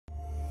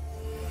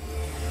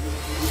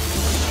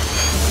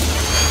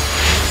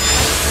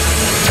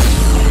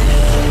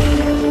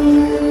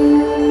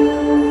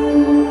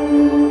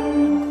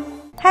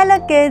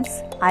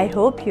kids, I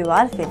hope you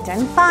are fit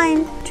and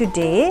fine.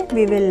 Today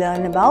we will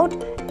learn about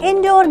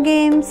indoor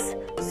games.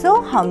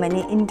 So how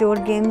many indoor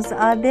games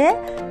are there?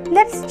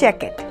 Let's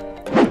check it.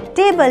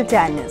 Table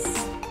tennis,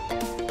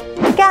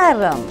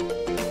 carom,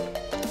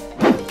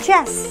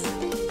 chess,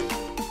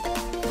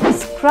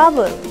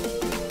 Scrabble.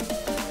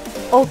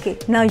 Okay,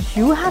 now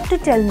you have to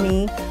tell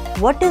me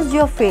what is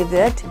your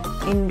favorite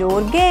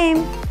indoor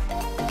game?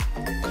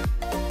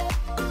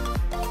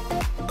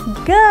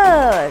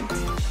 Good.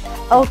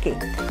 Okay,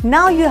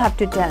 now you have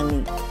to tell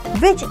me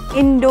which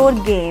indoor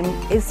game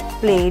is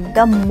played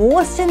the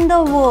most in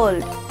the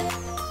world.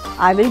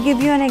 I will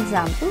give you an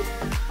example.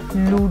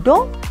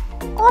 Ludo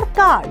or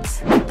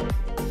cards?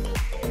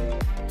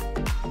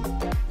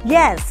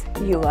 Yes,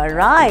 you are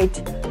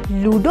right.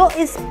 Ludo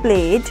is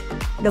played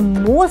the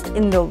most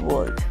in the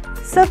world.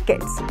 So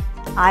kids,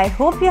 I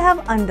hope you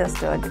have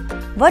understood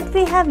what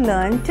we have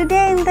learned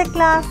today in the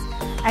class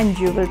and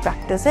you will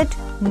practice it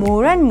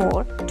more and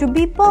more to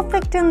be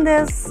perfect in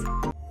this.